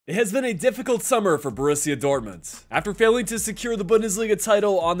It has been a difficult summer for Borussia Dortmund. After failing to secure the Bundesliga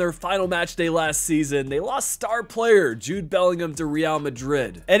title on their final match day last season, they lost star player Jude Bellingham to Real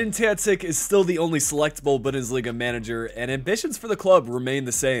Madrid. Edin Terzic is still the only selectable Bundesliga manager, and ambitions for the club remain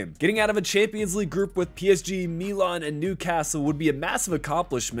the same. Getting out of a Champions League group with PSG, Milan, and Newcastle would be a massive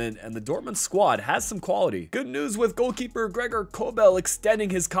accomplishment, and the Dortmund squad has some quality. Good news with goalkeeper Gregor Kobel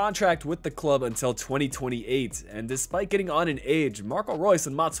extending his contract with the club until 2028, and despite getting on in age, Marco Reus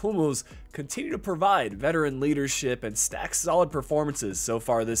and Mats Hummels continue to provide veteran leadership and stack solid performances so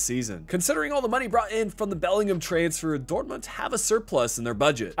far this season. Considering all the money brought in from the Bellingham transfer, Dortmund have a surplus in their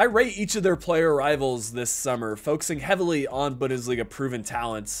budget. I rate each of their player arrivals this summer, focusing heavily on Bundesliga proven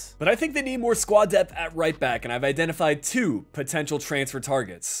talents, but I think they need more squad depth at right back, and I've identified two potential transfer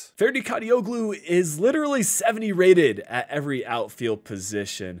targets. Ferdi Kadioglu is literally 70 rated at every outfield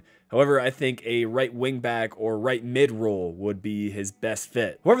position. However, I think a right wing back or right mid role would be his best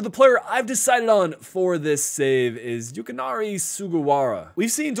fit. However, the player I've decided on for this save is Yukinari Sugawara. We've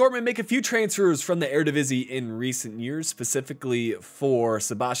seen Dortmund make a few transfers from the Eredivisie in recent years, specifically for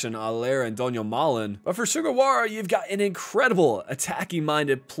Sebastian Aller and Daniel Malen. But for Sugawara, you've got an incredible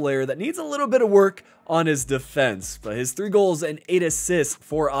attacking-minded player that needs a little bit of work on his defense, but his 3 goals and 8 assists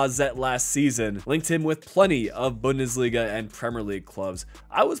for AZ last season linked him with plenty of Bundesliga and Premier League clubs.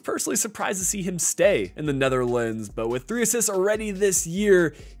 I was personally surprised to see him stay in the Netherlands, but with 3 assists already this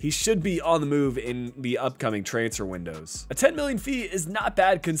year, he should be on the move in the upcoming transfer windows. A 10 million fee is not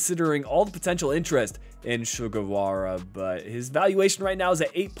bad considering all the potential interest in Sugawara, but his valuation right now is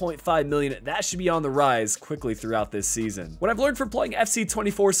at 8.5 million. That should be on the rise quickly throughout this season. What I've learned from playing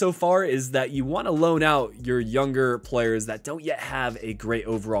FC24 so far is that you want to loan out your younger players that don't yet have a great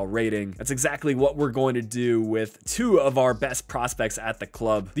overall rating. That's exactly what we're going to do with 2 of our best prospects at the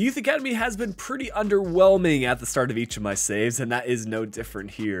club. The Youth Academy has been pretty underwhelming at the start of each of my saves, and that is no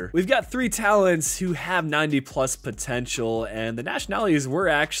different here. We've got 3 talents who have 90+ potential, and the nationalities were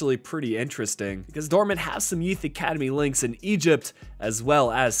actually pretty interesting because Dortmund have some Youth Academy links in Egypt as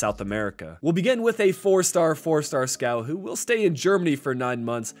well as South America. We'll begin with a 4-star scout who will stay in Germany for 9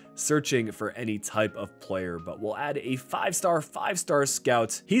 months searching for any type of player, but we'll add a 5-star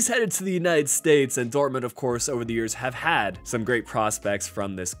scout. He's headed to the United States, and Dortmund, of course, over the years have had some great prospects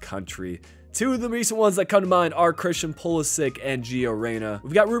from this country. 2 of the recent ones that come to mind are Christian Pulisic and Gio Reyna.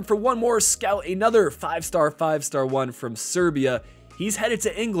 We've got room for one more scout, another 5-star one from Serbia. He's headed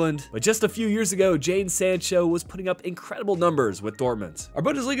to England, but just a few years ago, Jadon Sancho was putting up incredible numbers with Dortmund. Our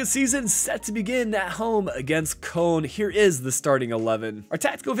Bundesliga season set to begin at home against Köln. Here is the starting 11. Our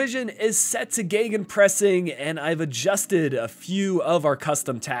tactical vision is set to gegenpressing, and I've adjusted a few of our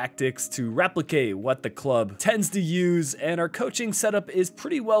custom tactics to replicate what the club tends to use, and our coaching setup is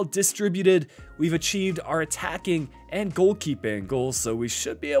pretty well distributed. We've achieved our attacking and goalkeeping goals, so we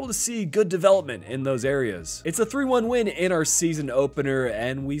should be able to see good development in those areas. It's a 3-1 win in our season opener,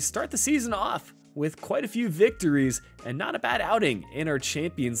 and we start the season off with quite a few victories and not a bad outing in our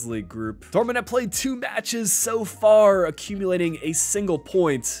Champions League group. Dortmund have played 2 matches so far, accumulating a single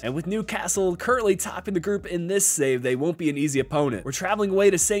point, and with Newcastle currently topping the group in this save, they won't be an easy opponent. We're traveling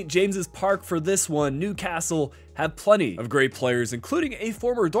away to St. James's Park for this one. Newcastle have plenty of great players, including a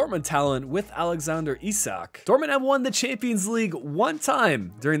former Dortmund talent with Alexander Isak. Dortmund have won the Champions League 1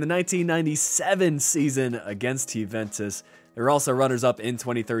 time during the 1997 season against Juventus. They were also runners-up in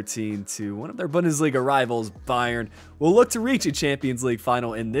 2013 to one of their Bundesliga rivals, Bayern. We'll look to reach a Champions League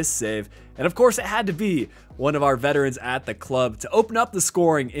final in this save, and of course it had to be one of our veterans at the club to open up the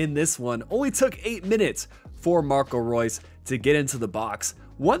scoring in this one. Only took 8 minutes for Marco Reus to get into the box.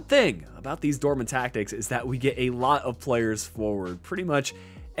 One thing about these Dortmund tactics is that we get a lot of players forward. Pretty much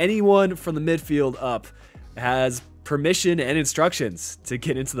anyone from the midfield up has permission and instructions to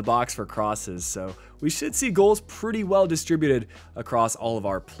get into the box for crosses, so we should see goals pretty well distributed across all of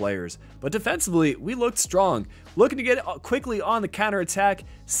our players. But defensively, we looked strong, looking to get quickly on the counterattack,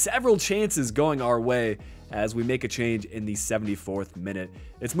 several chances going our way as we make a change in the 74th minute.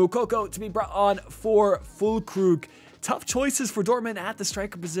 It's Moukoko to be brought on for Füllkrug. Tough choices for Dortmund at the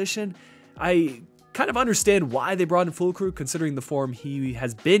striker position. I kind of understand why they brought in Füllkrug, considering the form he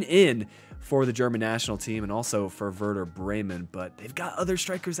has been in for the German national team and also for Werder Bremen, but they've got other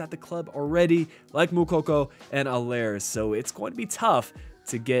strikers at the club already, like Moukoko and Aller, so it's going to be tough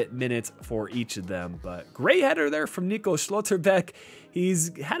to get minutes for each of them. But great header there from Nico Schlotterbeck.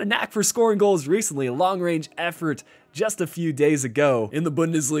 He's had a knack for scoring goals recently, a long-range effort just a few days ago in the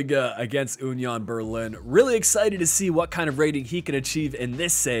Bundesliga against Union Berlin. Really excited to see what kind of rating he can achieve in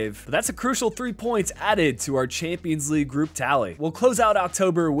this save. But that's a crucial 3 points added to our Champions League group tally. We'll close out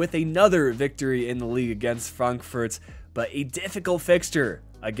October with another victory in the league against Frankfurt, but a difficult fixture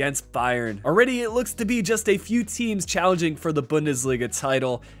against Bayern. Already it looks to be just a few teams challenging for the Bundesliga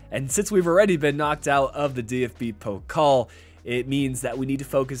title, and since we've already been knocked out of the DFB Pokal, it means that we need to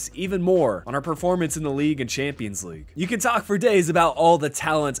focus even more on our performance in the league and Champions League. You can talk for days about all the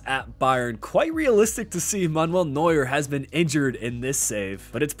talent at Bayern. Quite realistic to see Manuel Neuer has been injured in this save,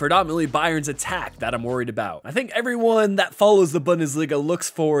 but it's predominantly Bayern's attack that I'm worried about. I think everyone that follows the Bundesliga looks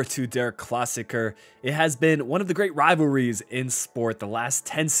forward to Der Klassiker. It has been one of the great rivalries in sport the last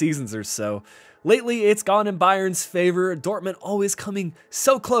 10 seasons or so. Lately, it's gone in Bayern's favor, Dortmund always coming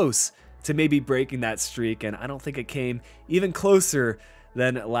so close to maybe breaking that streak, and I don't think it came even closer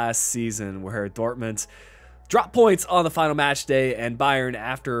than last season, where Dortmund dropped points on the final match day, and Bayern,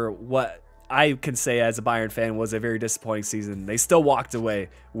 after what I can say as a Bayern fan was a very disappointing season, they still walked away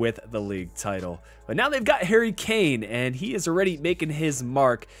with the league title. But now they've got Harry Kane, and he is already making his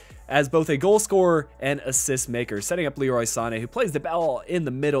mark as both a goal scorer and assist maker, setting up Leroy Sané, who plays the ball in the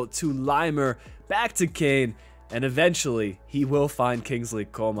middle to Leimer, back to Kane, and eventually he will find Kingsley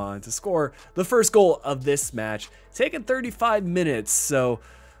Coman to score the first goal of this match, taking 35 minutes. So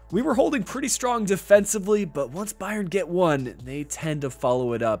we were holding pretty strong defensively, but once Bayern get one, they tend to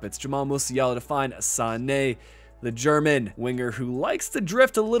follow it up. It's Jamal Musiala to find Sané, the German winger who likes to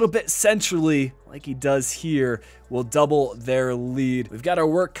drift a little bit centrally like he does here, will double their lead. We've got our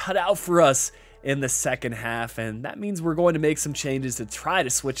work cut out for us in the second half, and that means we're going to make some changes to try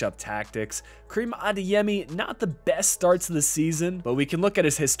to switch up tactics. Karim Adeyemi, not the best starts of the season, but we can look at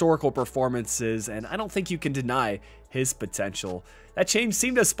his historical performances, and I don't think you can deny his potential. That change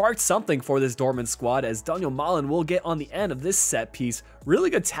seemed to spark something for this Dortmund squad, as Daniel Malen will get on the end of this set piece. Really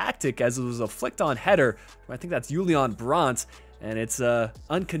good tactic, as it was a flicked on header. I think that's Julian Brandt, and it's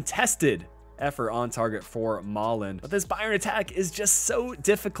uncontested effort on target for Malen. But this Bayern attack is just so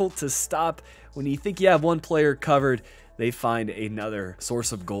difficult to stop. When you think you have one player covered, they find another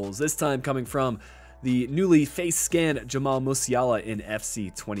source of goals, this time coming from the newly face-scanned Jamal Musiala in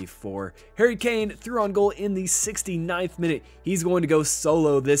FC 24. Harry Kane threw on goal in the 69th minute. He's going to go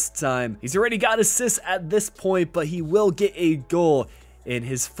solo this time. He's already got assists at this point, but he will get a goal in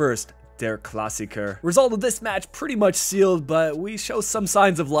his first Der Klassiker. Result of this match pretty much sealed, but we show some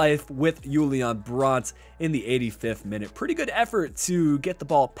signs of life with Julian Brandt in the 85th minute. Pretty good effort to get the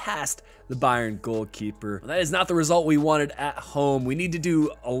ball past the Bayern goalkeeper. That is not the result we wanted at home. We need to do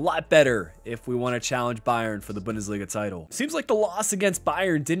a lot better if we want to challenge Bayern for the Bundesliga title. Seems like the loss against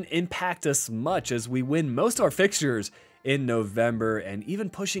Bayern didn't impact us much, as we win most of our fixtures in November, and even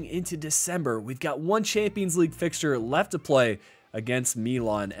pushing into December. We've got one Champions League fixture left to play against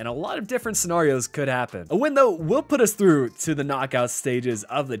Milan, and a lot of different scenarios could happen. A win, though, will put us through to the knockout stages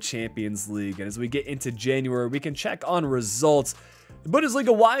of the Champions League, and as we get into January, we can check on results.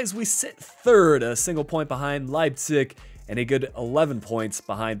 Bundesliga-wise, we sit third, a single point behind Leipzig, and a good 11 points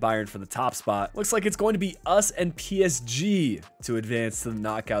behind Bayern for the top spot. Looks like it's going to be us and PSG to advance to the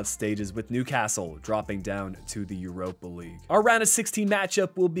knockout stages, with Newcastle dropping down to the Europa League. Our round of 16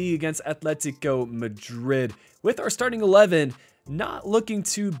 matchup will be against Atletico Madrid, with our starting 11 not looking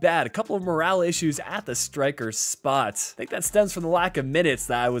too bad. A couple of morale issues at the striker spot. I think that stems from the lack of minutes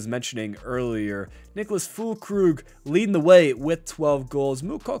that I was mentioning earlier. Nicholas Füllkrug leading the way with 12 goals.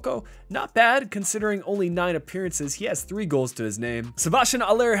 Moukoko, not bad considering only 9 appearances. He has 3 goals to his name. Sebastian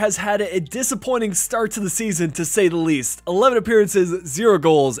Aller has had a disappointing start to the season, to say the least. 11 appearances, 0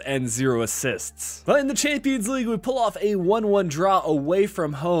 goals, and 0 assists. But in the Champions League, we pull off a 1-1 draw away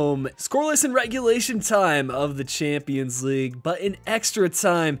from home. Scoreless in regulation time of the Champions League, but in extra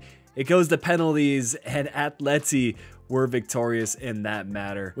time, it goes to penalties, and Atleti were victorious in that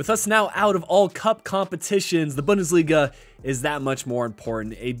matter. With us now out of all cup competitions, the Bundesliga is that much more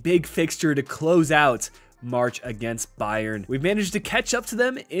important. A big fixture to close out March against Bayern. We've managed to catch up to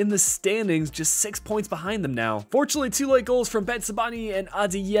them in the standings, just 6 points behind them now. Fortunately, 2 late goals from Benzabani and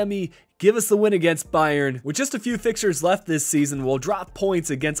Adeyemi give us the win against Bayern. With just a few fixtures left this season, we'll drop points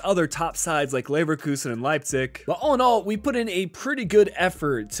against other top sides like Leverkusen and Leipzig. But all in all, we put in a pretty good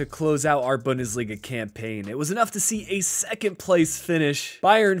effort to close out our Bundesliga campaign. It was enough to see a second place finish.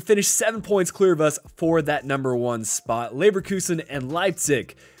 Bayern finished 7 points clear of us for that #1 spot. Leverkusen and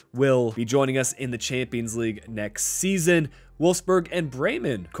Leipzig will be joining us in the Champions League next season. Wolfsburg and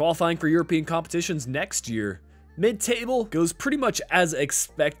Bremen qualifying for European competitions next year. Mid-table goes pretty much as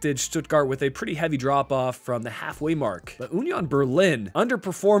expected. Stuttgart with a pretty heavy drop-off from the halfway mark. But Union Berlin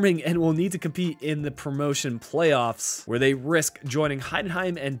underperforming and will need to compete in the promotion playoffs, where they risk joining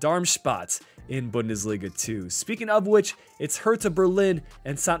Heidenheim and Darmstadt in Bundesliga 2. Speaking of which, it's Hertha Berlin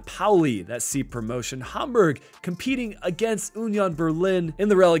and St. Pauli that see promotion. Hamburg competing against Union Berlin in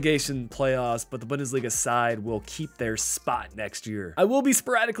the relegation playoffs, but the Bundesliga side will keep their spot next year. I will be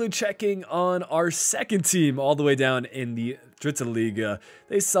sporadically checking on our second team all the way down in the Dritte Liga.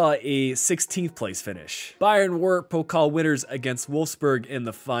 They saw a 16th place finish. Bayern were Pokal winners against Wolfsburg in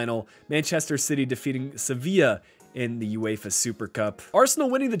the final. Manchester City defeating Sevilla in the UEFA Super Cup. Arsenal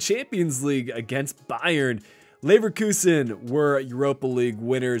winning the Champions League against Bayern. Leverkusen were Europa League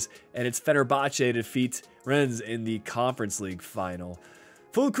winners, and it's Fenerbahce defeat Rennes in the Conference League final.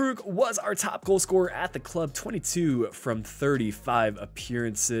 Füllkrug was our top goal scorer at the club, 22 from 35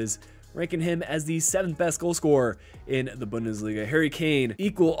 appearances, ranking him as the 7th best goal scorer in the Bundesliga. Harry Kane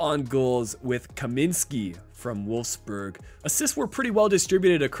equal on goals with Kaminski from Wolfsburg. Assists were pretty well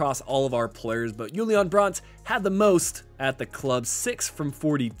distributed across all of our players, but Julian Brandt had the most at the club, 6 from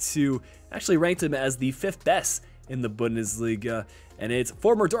 42. Actually ranked him as the 5th best in the Bundesliga. And it's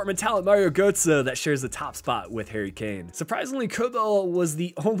former Dortmund talent Mario Götze that shares the top spot with Harry Kane. Surprisingly, Kobel was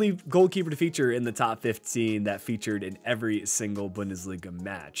the only goalkeeper to feature in the top 15 that featured in every single Bundesliga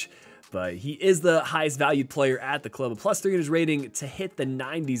match. But he is the highest valued player at the club, a +3 in his rating to hit the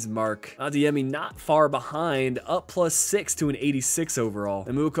 90s mark. Adeyemi not far behind, up +6 to an 86 overall.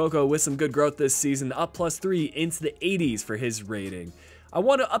 And Moukoko with some good growth this season, up +3 into the 80s for his rating. I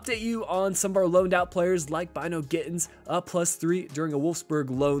want to update you on some of our loaned out players like Bino Gittins, up +3 during a Wolfsburg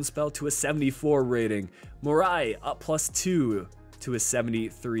loan spell to a 74 rating. Morai up +2 to a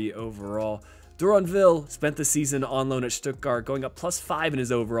 73 overall. Duranville spent the season on loan at Stuttgart, going up +5 in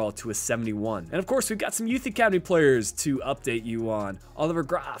his overall to a 71. And of course, we've got some youth academy players to update you on. Oliver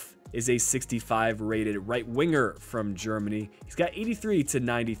Graf is a 65 rated right winger from Germany. He's got 83 to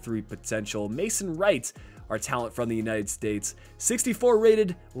 93 potential. Mason Wright, our talent from the United States, 64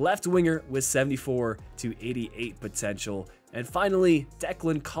 rated left winger with 74 to 88 potential. And finally,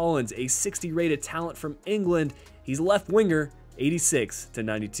 Declan Collins, a 60 rated talent from England. He's a left winger, 86 to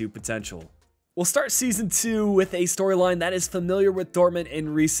 92 potential. We'll start Season 2 with a storyline that is familiar with Dortmund in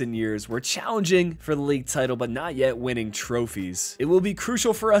recent years. We're challenging for the league title, but not yet winning trophies. It will be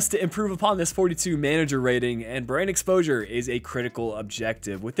crucial for us to improve upon this 42 manager rating, and brand exposure is a critical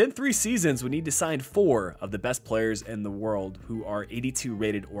objective. Within 3 seasons, we need to sign 4 of the best players in the world who are 82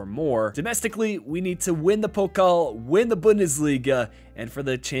 rated or more. Domestically, we need to win the Pokal, win the Bundesliga, and for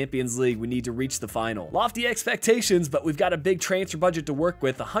the Champions League, we need to reach the final. Lofty expectations, but we've got a big transfer budget to work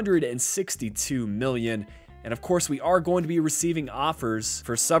with, 162 million. And of course, we are going to be receiving offers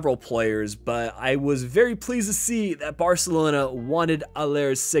for several players, but I was very pleased to see that Barcelona wanted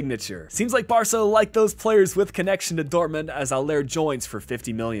Aller's signature. Seems like Barca like those players with connection to Dortmund as Aller joins for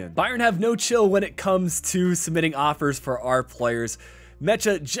 50 million. Bayern have no chill when it comes to submitting offers for our players.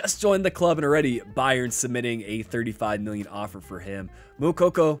 Mecha just joined the club and already Bayern submitting a 35 million offer for him.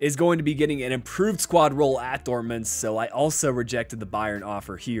 Moukoko is going to be getting an improved squad role at Dortmund, so I also rejected the Bayern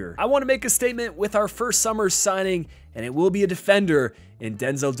offer here. I want to make a statement with our first summer signing, and it will be a defender in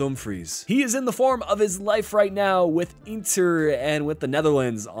Denzel Dumfries. He is in the form of his life right now with Inter and with the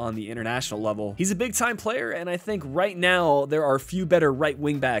Netherlands on the international level. He's a big time player, and I think right now there are few better right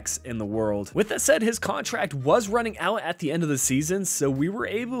wing backs in the world. With that said, his contract was running out at the end of the season, so we were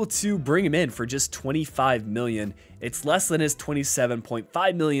able to bring him in for just 25 million. It's less than his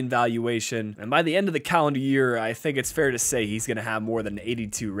 27.5 million valuation, and by the end of the calendar year, I think it's fair to say he's going to have more than an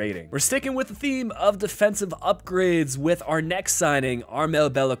 82 rating. We're sticking with the theme of defensive upgrades with our next signing,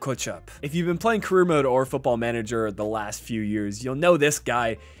 Armel Bella-Kotchap. If you've been playing career mode or football manager the last few years, you'll know this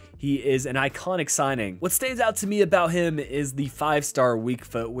guy. He is an iconic signing. What stands out to me about him is the 5-star weak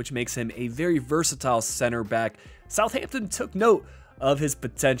foot, which makes him a very versatile center back. Southampton took note of his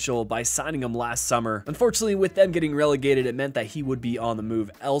potential by signing him last summer. Unfortunately, with them getting relegated, it meant that he would be on the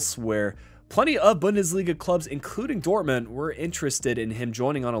move elsewhere. Plenty of Bundesliga clubs, including Dortmund, were interested in him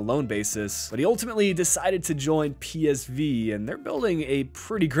joining on a loan basis, but he ultimately decided to join PSV, and they're building a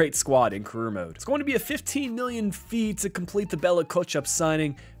pretty great squad in career mode. It's going to be a 15 million fee to complete the Bella-Kotchap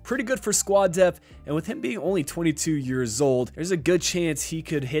signing. Pretty good for squad depth, and with him being only 22 years old, there's a good chance he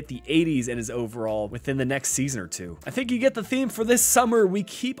could hit the 80s in his overall within the next season or two. I think you get the theme for this summer. We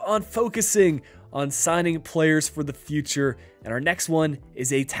keep on focusing on signing players for the future, and our next one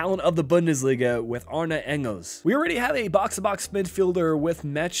is a talent of the Bundesliga with Arne Engels. We already have a box-to-box midfielder with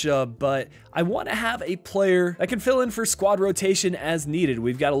Mecha, but I want to have a player that can fill in for squad rotation as needed.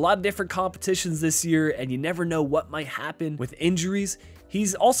 We've got a lot of different competitions this year, and you never know what might happen with injuries.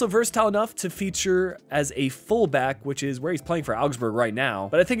 He's also versatile enough to feature as a fullback, which is where he's playing for Augsburg right now.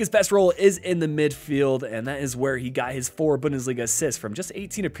 But I think his best role is in the midfield, and that is where he got his 4 Bundesliga assists from just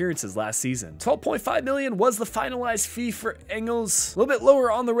 18 appearances last season. 12.5 million was the finalized fee for Engels. A little bit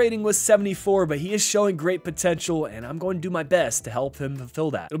lower on the rating was 74, but he is showing great potential, and I'm going to do my best to help him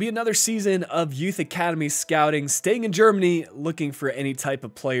fulfill that. It'll be another season of youth academy scouting, staying in Germany, looking for any type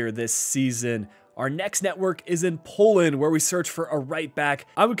of player this season. Our next network is in Poland, where we search for a right back.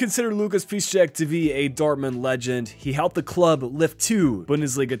 I would consider Lukas Piszczek to be a Dortmund legend. He helped the club lift 2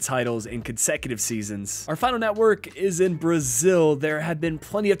 Bundesliga titles in consecutive seasons. Our final network is in Brazil. There had been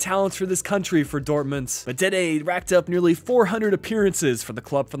plenty of talents for this country for Dortmund, but Dede racked up nearly 400 appearances for the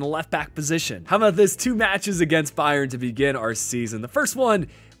club from the left back position. How about this? 2 matches against Bayern to begin our season. The first one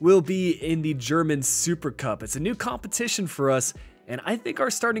will be in the German Super Cup. It's a new competition for us, and I think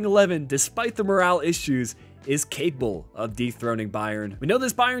our starting 11, despite the morale issues, is capable of dethroning Bayern. We know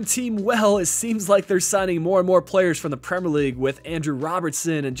this Bayern team well. It seems like they're signing more and more players from the Premier League, with Andrew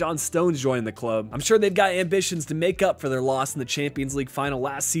Robertson and John Stones joining the club. I'm sure they've got ambitions to make up for their loss in the Champions League final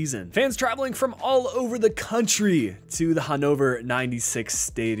last season. Fans traveling from all over the country to the Hannover 96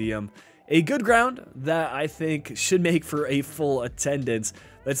 Stadium. A good ground that I think should make for a full attendance.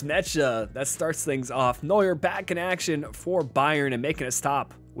 Let's matchday that starts things off. Neuer back in action for Bayern and making a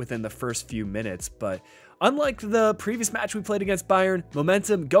stop within the first few minutes. But unlike the previous match we played against Bayern,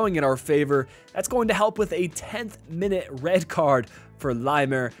 momentum going in our favor. That's going to help with a 10th minute red card for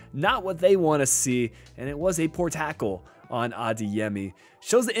Leimer. Not what they want to see, and it was a poor tackle on Adeyemi.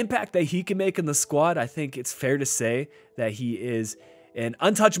 Shows the impact that he can make in the squad. I think it's fair to say that he is an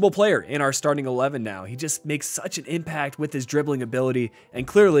untouchable player in our starting 11 now. He just makes such an impact with his dribbling ability, and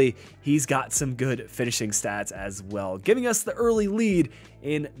clearly he's got some good finishing stats as well, giving us the early lead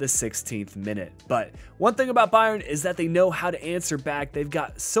in the 16th minute. But one thing about Bayern is that they know how to answer back. They've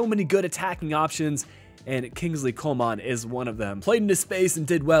got so many good attacking options, and Kingsley Coman is one of them. Played into space and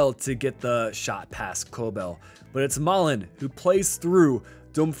did well to get the shot past Kobel. But it's Malen who plays through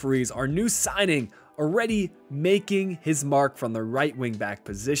Dumfries, our new signing, already making his mark from the right wing back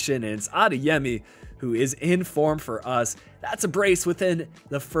position, and it's Adeyemi who is in form for us. That's a brace within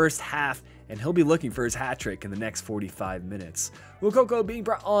the first half, and he'll be looking for his hat trick in the next 45 minutes. Moukoko being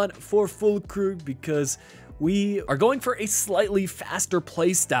brought on for Füllkrug because we are going for a slightly faster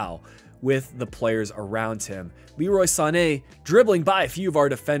play style with the players around him. Leroy Sané dribbling by a few of our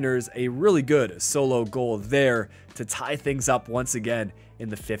defenders, a really good solo goal there to tie things up once again in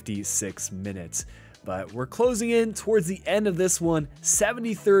the 56 minutes. But we're closing in towards the end of this one,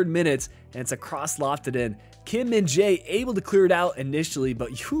 73rd minute, and it's a cross lofted in. Kim Min-jae able to clear it out initially,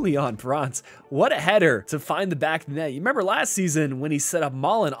 but Julian Brandt, what a header to find the back of the net. You remember last season when he set up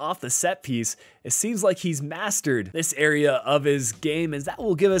Malen off the set piece. It seems like he's mastered this area of his game, as that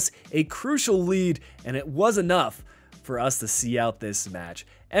will give us a crucial lead, and it was enough for us to see out this match.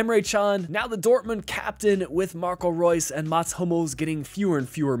 Emre Can, now the Dortmund captain, with Marco Reus and Mats Hummels getting fewer and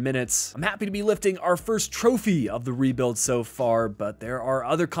fewer minutes. I'm happy to be lifting our first trophy of the rebuild so far, but there are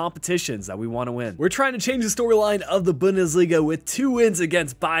other competitions that we want to win. We're trying to change the storyline of the Bundesliga with 2 wins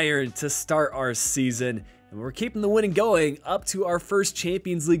against Bayern to start our season. And we're keeping the winning going up to our first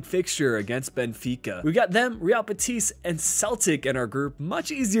Champions League fixture against Benfica. We got them, Real Betis, and Celtic in our group.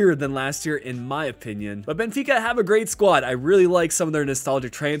 Much easier than last year, in my opinion. But Benfica have a great squad. I really like some of their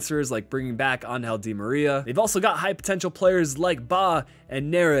nostalgic transfers, like bringing back Angel Di Maria. They've also got high potential players like Ba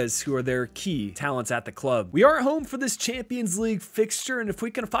and Neres, who are their key talents at the club. We are at home for this Champions League fixture, and if we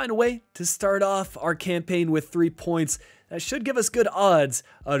can find a way to start off our campaign with 3 points, that should give us good odds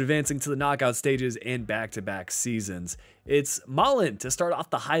of advancing to the knockout stages and back-to-back seasons. It's Malen to start off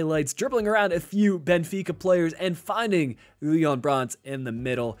the highlights, dribbling around a few Benfica players and finding Julian Brandt in the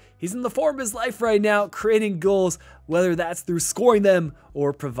middle. He's in the form of his life right now, creating goals, whether that's through scoring them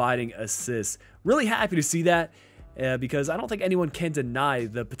or providing assists. Really happy to see that because I don't think anyone can deny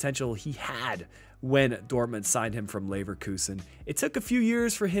the potential he had when Dortmund signed him from Leverkusen. It took a few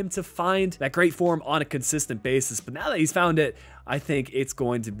years for him to find that great form on a consistent basis, but now that he's found it, I think it's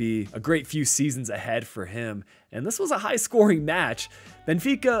going to be a great few seasons ahead for him. And this was a high-scoring match.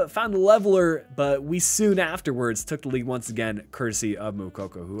 Benfica found the leveler, but we soon afterwards took the lead once again, courtesy of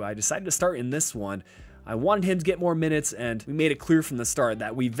Moukoko, who I decided to start in this one. I wanted him to get more minutes, and we made it clear from the start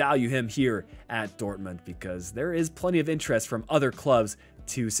that we value him here at Dortmund because there is plenty of interest from other clubs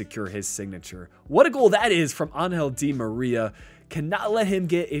to secure his signature. What a goal that is from Angel Di Maria. Cannot let him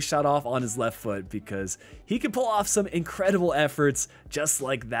get a shot off on his left foot because he can pull off some incredible efforts just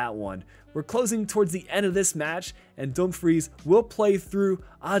like that one. We're closing towards the end of this match, and Dumfries will play through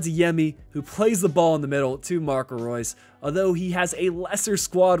Adeyemi, who plays the ball in the middle to Marco Reus. Although he has a lesser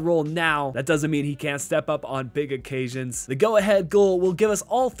squad role now, that doesn't mean he can't step up on big occasions. The go-ahead goal will give us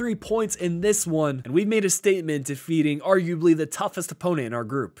all 3 points in this one, and we've made a statement defeating arguably the toughest opponent in our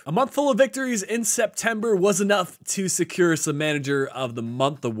group. A month full of victories in September was enough to secure some Manager of the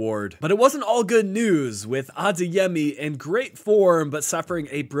Month award. But it wasn't all good news, with Adeyemi in great form but suffering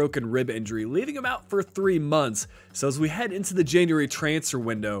a broken rib injury, leaving him out for 3 months. So as we head into the January transfer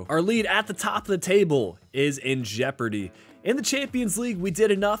window, our lead at the top of the table is in jeopardy. In the Champions League, we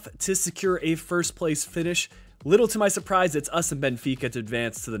did enough to secure a first place finish. Little to my surprise, it's us and Benfica to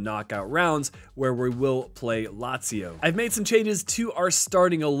advance to the knockout rounds, where we will play Lazio. I've made some changes to our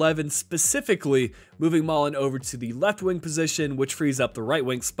starting 11, specifically moving Malen over to the left wing position, which frees up the right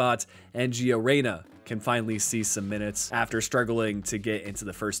wing spot, and Gio Reyna can finally see some minutes after struggling to get into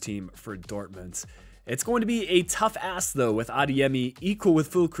the first team for Dortmund. It's going to be a tough ask though, with Adeyemi equal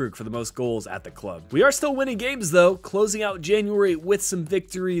with Füllkrug for the most goals at the club. We are still winning games though, closing out January with some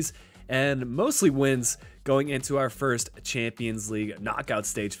victories and mostly wins going into our first Champions League knockout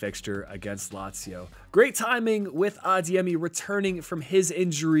stage fixture against Lazio. Great timing with Adeyemi returning from his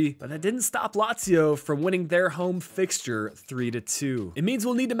injury, but that didn't stop Lazio from winning their home fixture 3-2. It means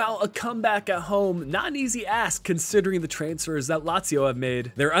we'll need to mount a comeback at home. Not an easy ask considering the transfers that Lazio have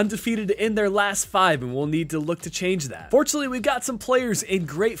made. They're undefeated in their last 5 and we'll need to look to change that. Fortunately, we've got some players in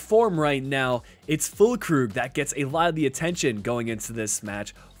great form right now. It's Füllkrug that gets a lot of the attention going into this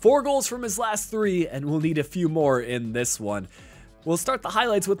match. 4 goals from his last 3, and we'll need a few more in this one. We'll start the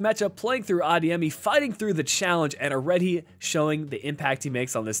highlights with Mecha playing through Adeyemi, fighting through the challenge, and already showing the impact he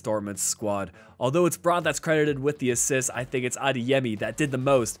makes on this Dortmund squad. Although it's Brod that's credited with the assist, I think it's Adeyemi that did the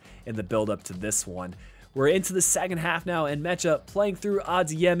most in the build-up to this one. We're into the second half now, and Mecha playing through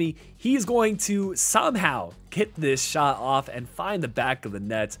Adeyemi. He's going to somehow get this shot off and find the back of the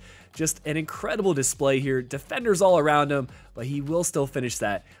net. Just an incredible display here. Defenders all around him, but he will still finish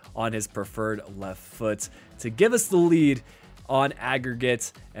that on his preferred left foot to give us the lead on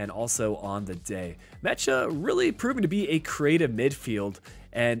aggregate and also on the day. Mecha really proving to be a creative midfield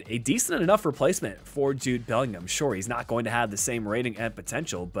and a decent enough replacement for Jude Bellingham. Sure, he's not going to have the same rating and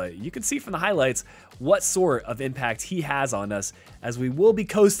potential, but you can see from the highlights what sort of impact he has on us, as we will be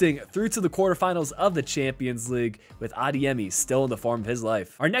coasting through to the quarterfinals of the Champions League with Adeyemi still in the form of his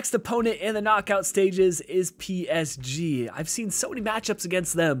life. Our next opponent in the knockout stages is PSG. I've seen so many matchups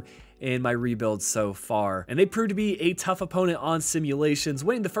against them in my rebuild so far, and they proved to be a tough opponent on simulations,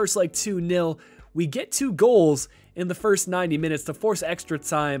 winning the first leg 2-0. We get 2 goals in the first 90 minutes to force extra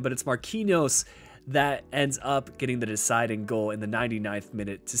time, but it's Marquinhos that ends up getting the deciding goal in the 99th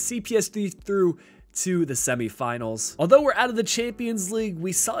minute to see PSG through to the semifinals. Although we're out of the Champions League,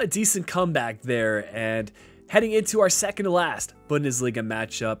 we saw a decent comeback there, and heading into our second to last Bundesliga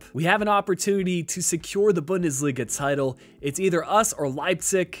matchup, we have an opportunity to secure the Bundesliga title. It's either us or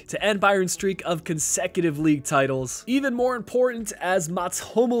Leipzig to end Bayern's streak of consecutive league titles. Even more important, as Mats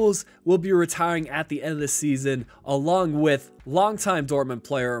Hummels will be retiring at the end of the season, along with longtime Dortmund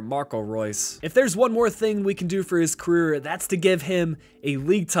player Marco Reus. If there's one more thing we can do for his career, that's to give him a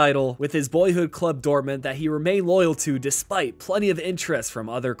league title with his boyhood club Dortmund that he remained loyal to despite plenty of interest from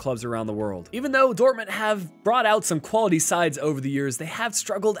other clubs around the world. Even though Dortmund have brought out some quality sides over the years, they have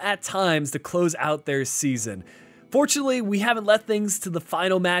struggled at times to close out their season. Fortunately, we haven't let things to the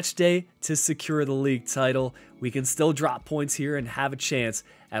final match day to secure the league title. We can still drop points here and have a chance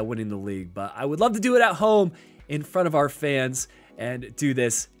at winning the league, but I would love to do it at home in front of our fans and do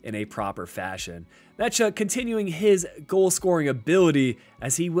this in a proper fashion. Mecha continuing his goal scoring ability,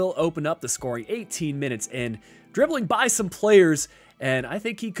 as he will open up the scoring 18 minutes in, dribbling by some players, and I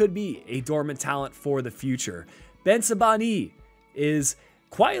think he could be a Dortmund talent for the future. Ben Sebaini is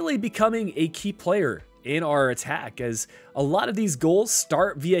quietly becoming a key player in our attack, as a lot of these goals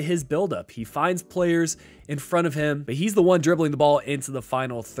start via his buildup. He finds players in front of him, but he's the one dribbling the ball into the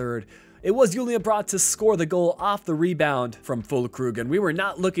final third. It was Julian Brandt to score the goal off the rebound from Füllkrug, and we were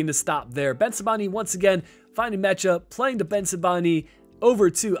not looking to stop there. Ben Sebaini once again finding Mecha, playing to Ben Sebaini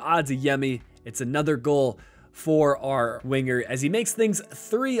over to Adeyemi. It's another goal for our winger as he makes things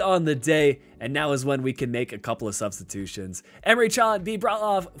 3 on the day, and now is when we can make a couple of substitutions. Emre Can be brought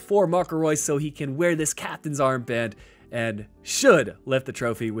off for Marco Reus so he can wear this captain's armband and should lift the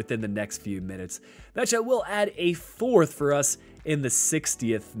trophy within the next few minutes. Mecha will add a 4th for us in the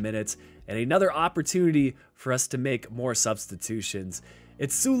 60th minute, and another opportunity for us to make more substitutions.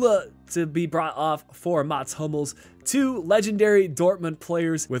 It's Sula to be brought off for Mats Hummels Two legendary Dortmund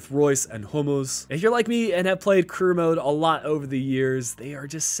players with Royce and Hummels. If you're like me and have played career mode a lot over the years, they are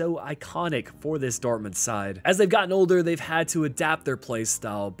just so iconic for this Dortmund side. As they've gotten older, they've had to adapt their play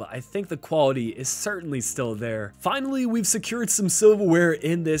style, but I think the quality is certainly still there. Finally, we've secured some silverware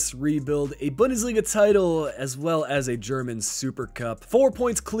in this rebuild, a Bundesliga title as well as a German Super Cup. 4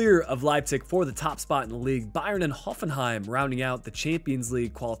 points clear of Leipzig for the top spot in the league. Bayern and Hoffenheim rounding out the Champions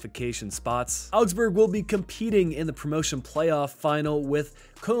League qualification spots. Augsburg will be competing in the promotion playoff final with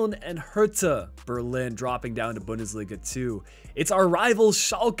Köln and Hertha Berlin dropping down to Bundesliga 2. It's our rivals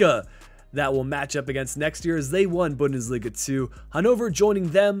Schalke that will match up against next year as they won Bundesliga 2. Hannover joining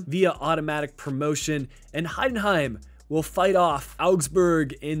them via automatic promotion, and Heidenheim will fight off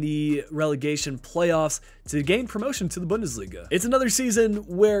Augsburg in the relegation playoffs to gain promotion to the Bundesliga. It's another season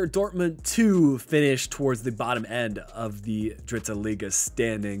where Dortmund too finished towards the bottom end of the Dritte Liga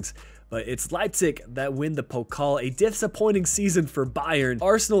standings. But it's Leipzig that win the Pokal, a disappointing season for Bayern.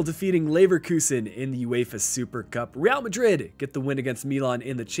 Arsenal defeating Leverkusen in the UEFA Super Cup. Real Madrid get the win against Milan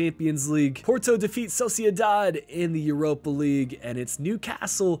in the Champions League. Porto defeat Sociedad in the Europa League, and it's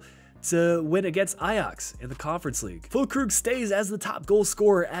Newcastle to win against Ajax in the Conference League. Füllkrug stays as the top goal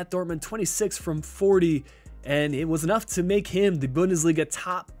scorer at Dortmund, 26 from 40. And it was enough to make him the Bundesliga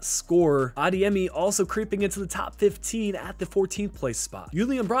top scorer. Adeyemi also creeping into the top 15 at the 14th place spot.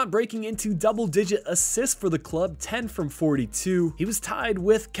 Julian Brandt breaking into double-digit assists for the club, 10 from 42. He was tied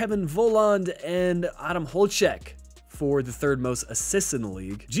with Kevin Volland and Adam Holček for the third most assists in the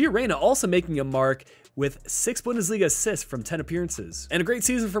league. Gio Reyna also making a mark with 6 Bundesliga assists from 10 appearances. And a great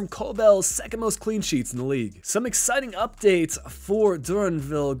season from Kobel, second most clean sheets in the league. Some exciting updates for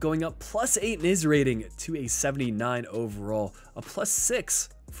Duranville, going up +8 in his rating to a 79 overall, a +6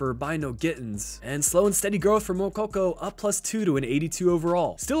 for Bino Gittins, and slow and steady growth for Mokoko, up +2 to an 82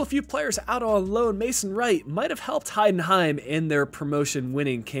 overall. Still a few players out on loan. Mason Wright might have helped Heidenheim in their promotion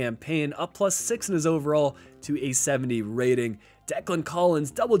winning campaign, up +6 in his overall to a 70 rating. Declan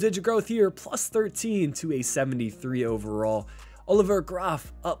Collins, double-digit growth here, +13 to a 73 overall. Oliver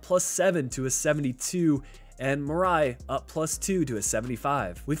Graf, up +7 to a 72. And Marai up +2 to a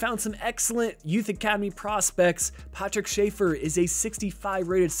 75. We found some excellent youth academy prospects. Patrick Schaefer is a 65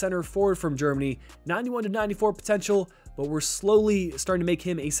 rated center forward from Germany, 91 to 94 potential, but we're slowly starting to make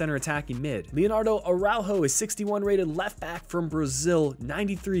him a center attacking mid. Leonardo Araujo is 61 rated left back from Brazil,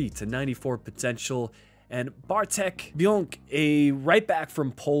 93 to 94 potential. And Bartek Bionk, a right back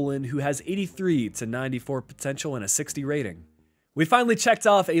from Poland who has 83 to 94 potential and a 60 rating. We finally checked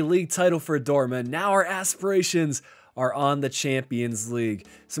off a league title for Dortmund. Now our aspirations are on the Champions League.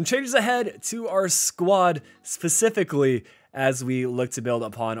 Some changes ahead to our squad, specifically as we look to build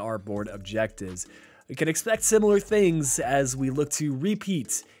upon our board objectives. We can expect similar things as we look to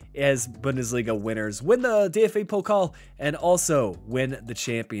repeat as Bundesliga winners, win the DFB Pokal, and also win the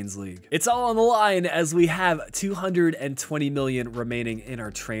Champions League. It's all on the line as we have 220 million remaining in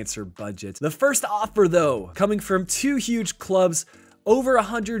our transfer budget. The first offer, though, coming from two huge clubs, over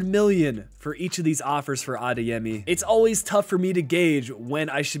 100 million for each of these offers for Adeyemi. It's always tough for me to gauge when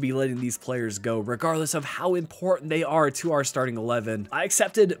I should be letting these players go, regardless of how important they are to our starting 11. I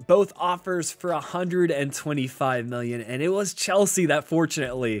accepted both offers for 125 million, and it was Chelsea that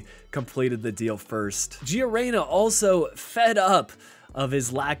fortunately completed the deal first. Gio Reyna also fed up of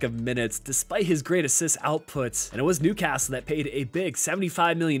his lack of minutes despite his great assist outputs, and it was Newcastle that paid a big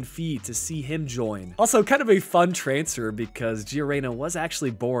 75 million fee to see him join. Also kind of a fun transfer because Gio Reyna was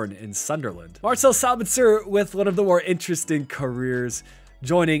actually born in Sunderland. Marcel Sabitzer with one of the more interesting careers,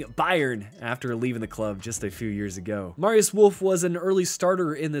 joining Bayern after leaving the club just a few years ago. Marius Wolf was an early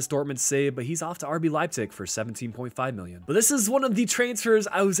starter in this Dortmund save, but he's off to RB Leipzig for 17.5 million. But this is one of the transfers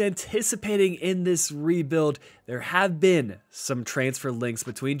I was anticipating in this rebuild. There have been some transfer links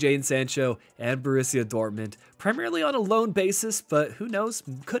between Jadon Sancho and Borussia Dortmund, primarily on a loan basis, but who knows,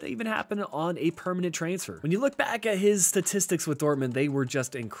 could even happen on a permanent transfer. When you look back at his statistics with Dortmund, they were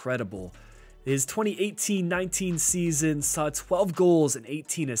just incredible. His 2018-19 season saw 12 goals and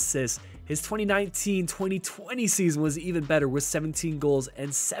 18 assists. His 2019-2020 season was even better with 17 goals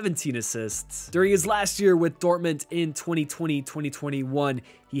and 17 assists. During his last year with Dortmund in 2020-2021,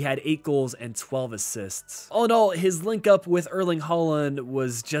 he had 8 goals and 12 assists. All in all, his link up with Erling Haaland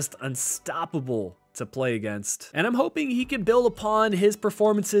was just unstoppable to play against. And I'm hoping he can build upon his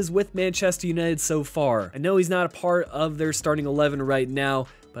performances with Manchester United so far. I know he's not a part of their starting 11 right now,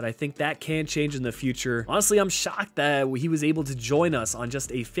 but I think that can change in the future. Honestly, I'm shocked that he was able to join us on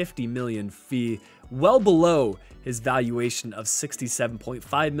just a 50 million fee well below his valuation of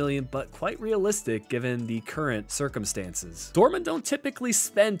 67.5 million, but quite realistic given the current circumstances. Dortmund don't typically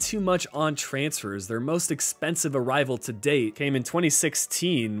spend too much on transfers. Their most expensive arrival to date came in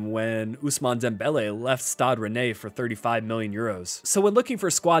 2016 when Ousmane Dembele left Stade Rennais for 35 million euros. So when looking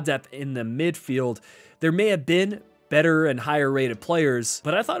for squad depth in the midfield, there may have been better and higher rated players,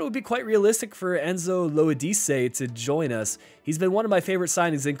 but I thought it would be quite realistic for Enzo Loadise to join us. He's been one of my favorite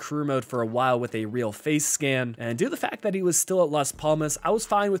signings in career mode for a while with a real face scan, and due to the fact that he was still at Las Palmas, I was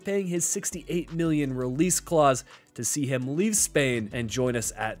fine with paying his 68 million release clause to see him leave Spain and join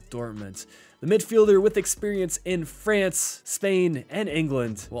us at Dortmund. The midfielder with experience in France, Spain, and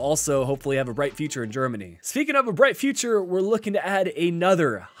England will also hopefully have a bright future in Germany. Speaking of a bright future, we're looking to add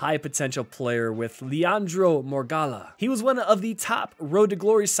another high potential player with Leandro Morgala. He was one of the top Road to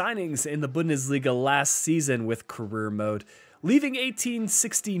Glory signings in the Bundesliga last season with career mode, leaving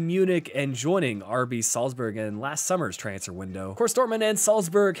 1860 Munich and joining RB Salzburg in last summer's transfer window. Of course, Dortmund and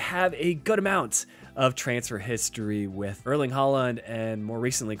Salzburg have a good amount of transfer history with Erling Haaland and more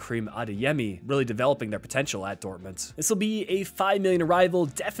recently Karim Adeyemi really developing their potential at Dortmund. This will be a 5 million arrival,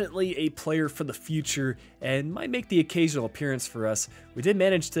 definitely a player for the future, and might make the occasional appearance for us. We did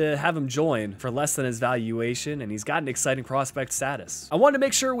manage to have him join for less than his valuation, and he's got an exciting prospect status. I wanted to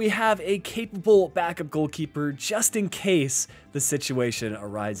make sure we have a capable backup goalkeeper just in case the situation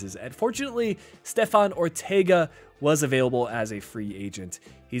arises. And fortunately, Stefan Ortega was available as a free agent.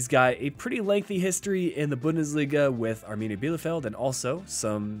 He's got a pretty lengthy history in the Bundesliga with Arminia Bielefeld and also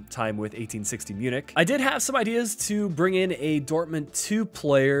some time with 1860 Munich. I did have some ideas to bring in a Dortmund 2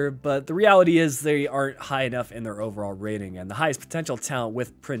 player, but the reality is they aren't high enough in their overall rating, and the highest potential talent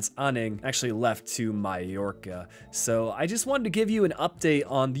with Prince Anning actually left to Mallorca. So I just wanted to give you an update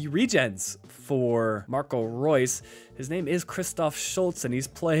on the regens for Marco Reus. His name is Christoph Schultz, and he's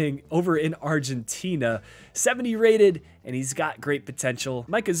playing over in Argentina. 70 rated, and he's got great potential.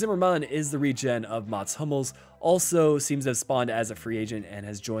 Micah Zimmermann is the regen of Mats Hummels. Also seems to have spawned as a free agent and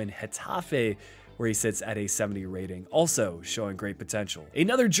has joined Getafe, where he sits at a 70 rating, also showing great potential.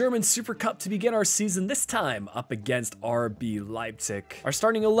 Another German Super Cup to begin our season, this time up against RB Leipzig. Our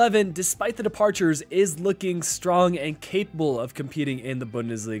starting 11, despite the departures, is looking strong and capable of competing in the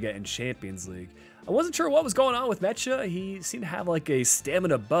Bundesliga and Champions League. I wasn't sure what was going on with Mecha. He seemed to have like a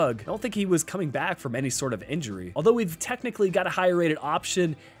stamina bug. I don't think he was coming back from any sort of injury. Although we've technically got a higher rated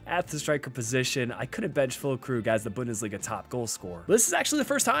option at the striker position, I couldn't bench Füllkrug as the Bundesliga top goal scorer. This is actually the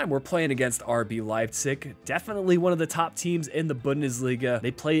first time we're playing against RB Leipzig. Definitely one of the top teams in the Bundesliga.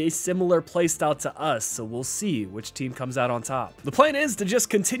 They play a similar playstyle to us, so we'll see which team comes out on top. The plan is to just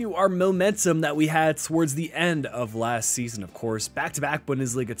continue our momentum that we had towards the end of last season, of course. Back-to-back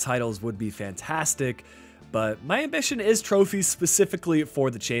Bundesliga titles would be fantastic, but my ambition is trophies specifically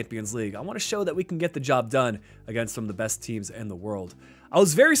for the Champions League. I want to show that we can get the job done against some of the best teams in the world. I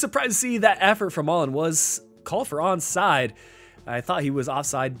was very surprised to see that effort from Allen was called for onside. I thought he was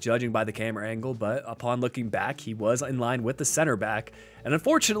offside judging by the camera angle, but upon looking back, he was in line with the center back. And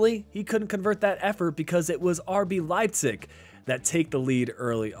unfortunately, he couldn't convert that effort because it was RB Leipzig that take the lead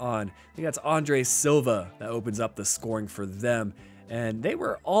early on. I think that's Andre Silva that opens up the scoring for them. And they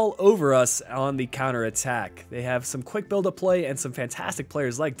were all over us on the counter-attack. They have some quick build-up play and some fantastic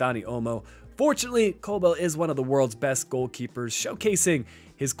players like Dani Olmo. Fortunately, Kobel is one of the world's best goalkeepers, showcasing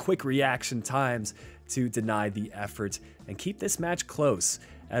his quick reaction times to deny the effort and keep this match close.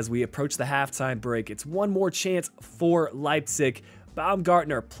 As we approach the halftime break, it's one more chance for Leipzig.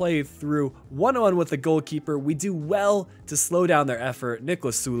 Baumgartner played through one-on-one with the goalkeeper. We do well to slow down their effort.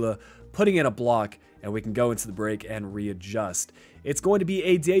 Niklas Sula putting in a block, and we can go into the break and readjust. It's going to be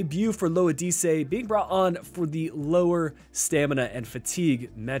a debut for Loadise, being brought on for the lower stamina and fatigue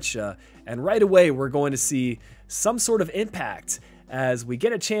Mecha. And right away, we're going to see some sort of impact as we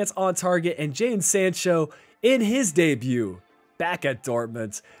get a chance on target, and Jadon Sancho, in his debut back at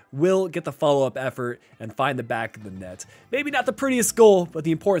Dortmund, will get the follow-up effort and find the back of the net. Maybe not the prettiest goal, but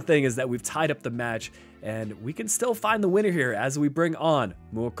the important thing is that we've tied up the match, and we can still find the winner here as we bring on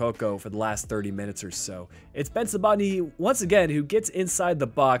Moukoko for the last 30 minutes or so. It's Ben Sabani once again who gets inside the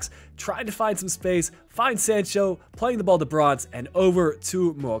box, trying to find some space, finds Sancho, playing the ball to Bronze, and over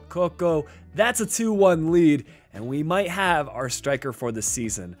to Moukoko. That's a 2-1 lead, and we might have our striker for the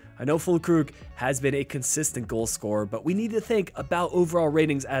season. I know Füllkrug has been a consistent goal scorer, but we need to think about overall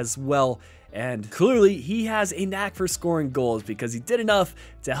ratings as well. And clearly, he has a knack for scoring goals because he did enough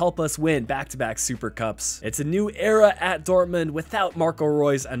to help us win back-to-back Super Cups. It's a new era at Dortmund without Marco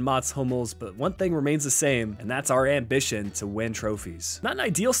Reus and Mats Hummels, but one thing remains the same, and that's our ambition to win trophies. Not an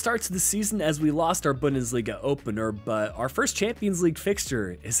ideal start to the season as we lost our Bundesliga opener, but our first Champions League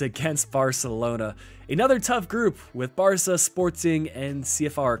fixture is against Barcelona. Another tough group with Barca, Sporting, and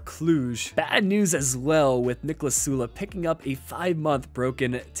CFR Cluj. Bad news as well with Niklas Süle picking up a 5-month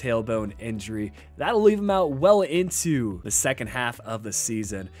broken tailbone injury. That'll leave him out well into the second half of the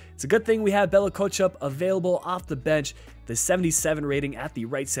season. It's a good thing we have Bella Kotchup available off the bench. The 77 rating at the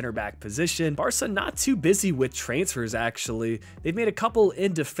right center back position. Barca not too busy with transfers actually. They've made a couple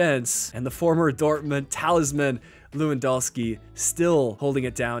in defense, and the former Dortmund talisman Lewandowski still holding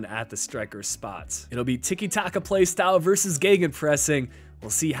it down at the striker spot. It'll be tiki-taka play style versus gegenpressing. We'll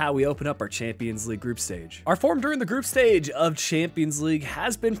see how we open up our Champions League group stage. Our form during the group stage of Champions League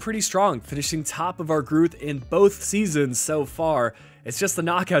has been pretty strong, finishing top of our group in both seasons so far. It's just the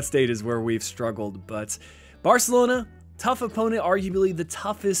knockout stages where we've struggled, but Barcelona, tough opponent, arguably the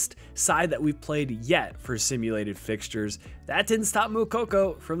toughest side that we've played yet for simulated fixtures. That didn't stop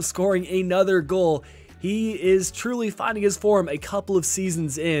Moukoko from scoring another goal. He is truly finding his form a couple of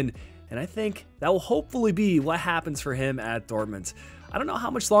seasons in, and I think that will hopefully be what happens for him at Dortmund. I don't know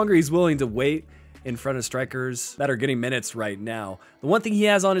how much longer he's willing to wait in front of strikers that are getting minutes right now. The one thing he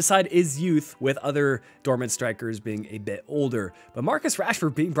has on his side is youth, with other Dortmund strikers being a bit older. But Marcus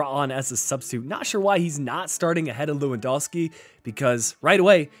Rashford being brought on as a substitute, not sure why he's not starting ahead of Lewandowski, because right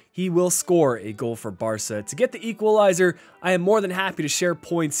away, he will score a goal for Barca. To get the equalizer, I am more than happy to share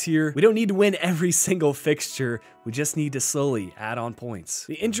points here. We don't need to win every single fixture. We just need to slowly add on points.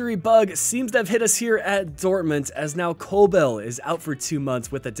 The injury bug seems to have hit us here at Dortmund, as now Kobel is out for 2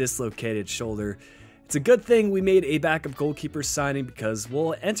 months with a dislocated shoulder. It's a good thing we made a backup goalkeeper signing because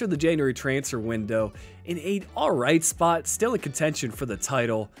we'll enter the January transfer window in a alright spot, still in contention for the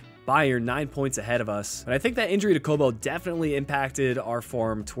title. Bayern 9 points ahead of us. But I think that injury to Kobel definitely impacted our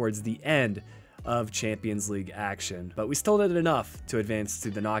form towards the end of Champions League action, but we still did enough to advance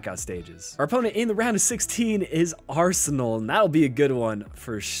to the knockout stages. Our opponent in the round of 16 is Arsenal, and that'll be a good one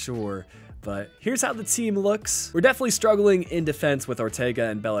for sure. But here's how the team looks. We're definitely struggling in defense with Ortega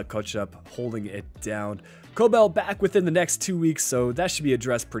and Bella Kotchup holding it down. Kobel back within the next 2 weeks, so that should be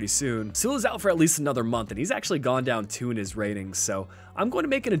addressed pretty soon. Süle's out for at least another month, and he's actually gone down 2 in his ratings, so I'm going to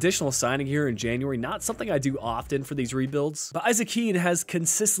make an additional signing here in January, not something I do often for these rebuilds. But Isaac Keane has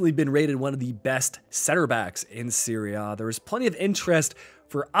consistently been rated one of the best center backs in Serie A. There was plenty of interest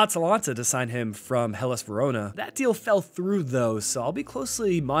for Atalanta to sign him from Hellas Verona. That deal fell through though, so I'll be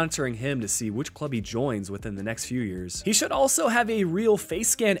closely monitoring him to see which club he joins within the next few years. He should also have a real face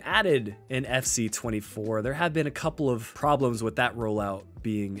scan added in FC24. There have been a couple of problems with that rollout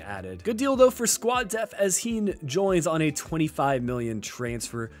being added. Good deal though for squad depth as he joins on a 25 million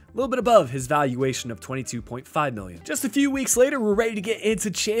transfer, a little bit above his valuation of 22.5 million. Just a few weeks later, we're ready to get into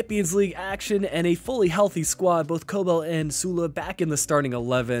Champions League action and a fully healthy squad, both Kobel and Süle back in the starting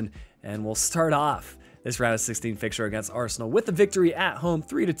 11, and we'll start off this round of 16 fixture against Arsenal with a victory at home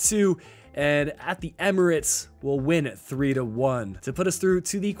 3-2, and at the Emirates we'll win 3-1 to put us through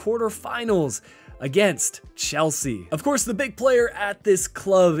to the quarterfinals against Chelsea. Of course, the big player at this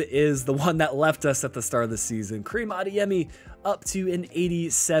club is the one that left us at the start of the season, Karim Adeyemi, up to an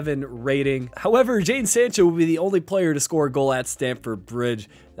 87 rating. However, Jadon Sancho will be the only player to score a goal at Stamford Bridge.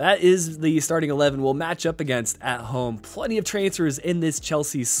 That is the starting 11 we'll match up against at home. Plenty of transfers in this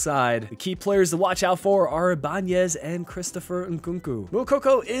Chelsea side. The key players to watch out for are Ibanez and Christopher Nkunku.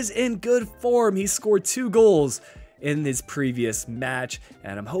 Moukoko is in good form. He scored 2 goals in his previous match,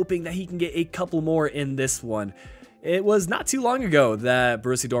 and I'm hoping that he can get a couple more in this one. It was not too long ago that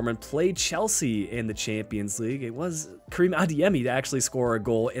Borussia Dortmund played Chelsea in the Champions League. It was Karim Adeyemi to actually score a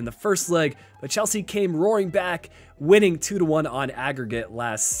goal in the first leg, but Chelsea came roaring back, winning 2-1 on aggregate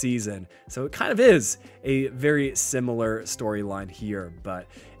last season. So it kind of is a very similar storyline here. But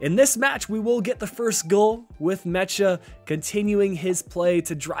in this match, we will get the first goal with Mecha continuing his play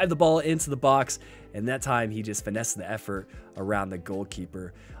to drive the ball into the box, and that time he just finessed the effort around the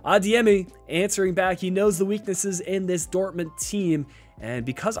goalkeeper. Adeyemi answering back. He knows the weaknesses in this Dortmund team, and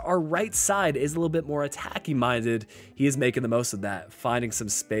because our right side is a little bit more attacking minded, he is making the most of that, finding some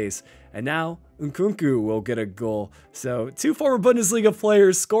space. And now Nkunku will get a goal. So 2 former Bundesliga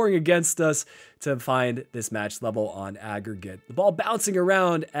players scoring against us to find this match level on aggregate. The ball bouncing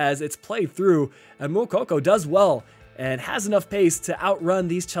around as it's played through, and Moukoko does well and has enough pace to outrun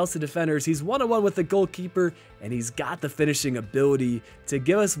these Chelsea defenders. He's one-on-one with the goalkeeper, and he's got the finishing ability to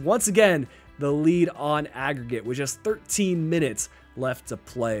give us, once again, the lead on aggregate with just 13 minutes left to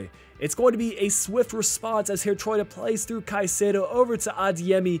play. It's going to be a swift response as Troida plays through Caicedo over to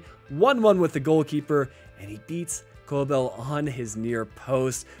Adeyemi, 1-1 with the goalkeeper, and he beats Kobel on his near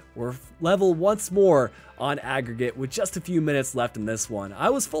post. We're level once more on aggregate with just a few minutes left in this one.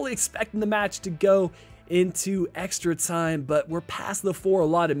 I was fully expecting the match to go into extra time, but we're past the 4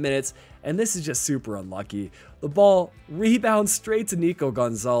 allotted minutes, and this is just super unlucky. The ball rebounds straight to Nico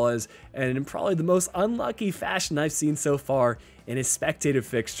Gonzalez, and in probably the most unlucky fashion I've seen so far in a spectated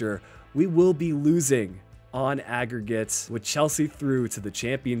fixture, we will be losing on aggregate with Chelsea through to the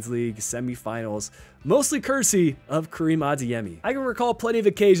Champions League semifinals, mostly courtesy of Karim Adeyemi. I can recall plenty of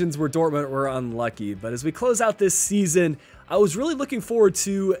occasions where Dortmund were unlucky, but as we close out this season, I was really looking forward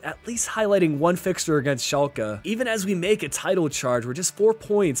to at least highlighting one fixture against Schalke. Even as we make a title charge, we're just 4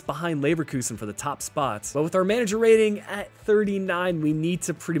 points behind Leverkusen for the top spots. But with our manager rating at 39, we need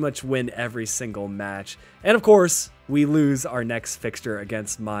to pretty much win every single match. And of course, we lose our next fixture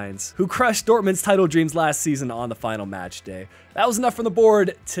against Mainz, who crushed Dortmund's title dreams last season on the final match day. That was enough from the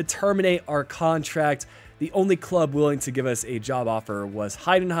board to terminate our contract. The only club willing to give us a job offer was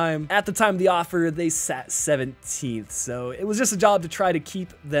Heidenheim. At the time of the offer, they sat 17th, so it was just a job to try to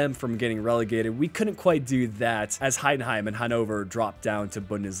keep them from getting relegated. We couldn't quite do that as Heidenheim and Hannover dropped down to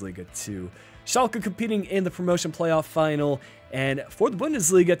Bundesliga 2. Schalke competing in the promotion playoff final, and for the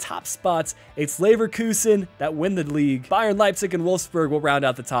Bundesliga top spots, it's Leverkusen that win the league. Bayern, Leipzig, and Wolfsburg will round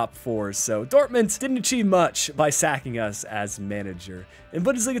out the top 4, so Dortmund didn't achieve much by sacking us as manager. In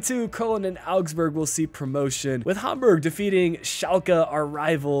Bundesliga 2, Cologne and Augsburg will see promotion, with Hamburg defeating Schalke, our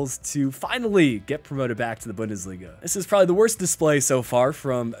rivals, to finally get promoted back to the Bundesliga. This is probably the worst display so far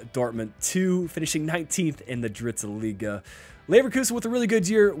from Dortmund 2, finishing 19th in the Dritte Liga. Leverkusen with a really good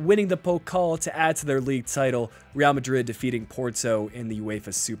year, winning the Pokal to add to their league title. Real Madrid defeating Porto in the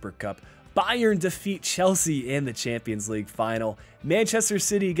UEFA Super Cup. Bayern defeat Chelsea in the Champions League final. Manchester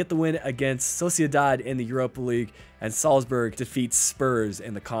City get the win against Sociedad in the Europa League, and Salzburg defeats Spurs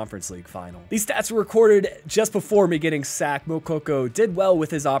in the Conference League final. These stats were recorded just before me getting sacked. Moukoko did well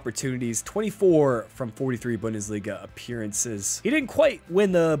with his opportunities, 24 from 43 Bundesliga appearances. He didn't quite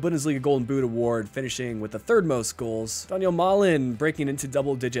win the Bundesliga Golden Boot Award, finishing with the 3rd most goals. Daniel Malen breaking into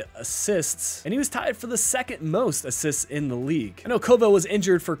double-digit assists, and he was tied for the 2nd most assists in the league. I know Kovo was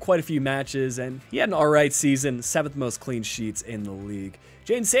injured for quite a few matches, and he had an alright season, 7th most clean sheets in the league.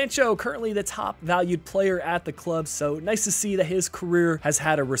 Jadon Sancho, currently the top valued player at the club, so nice to see that his career has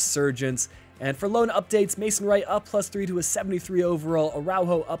had a resurgence. And for loan updates, Mason Wright up +3 to a 73 overall,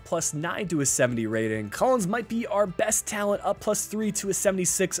 Araujo up +9 to a 70 rating. Collins might be our best talent, up +3 to a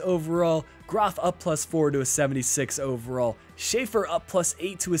 76 overall, Graf up +4 to a 76 overall, Schaefer up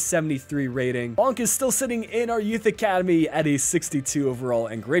 +8 to a 73 rating. Bonk is still sitting in our youth academy at a 62 overall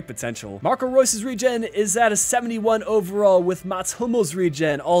and great potential. Marco Reus's regen is at a 71 overall, with Mats Hummel's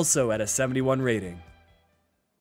regen also at a 71 rating.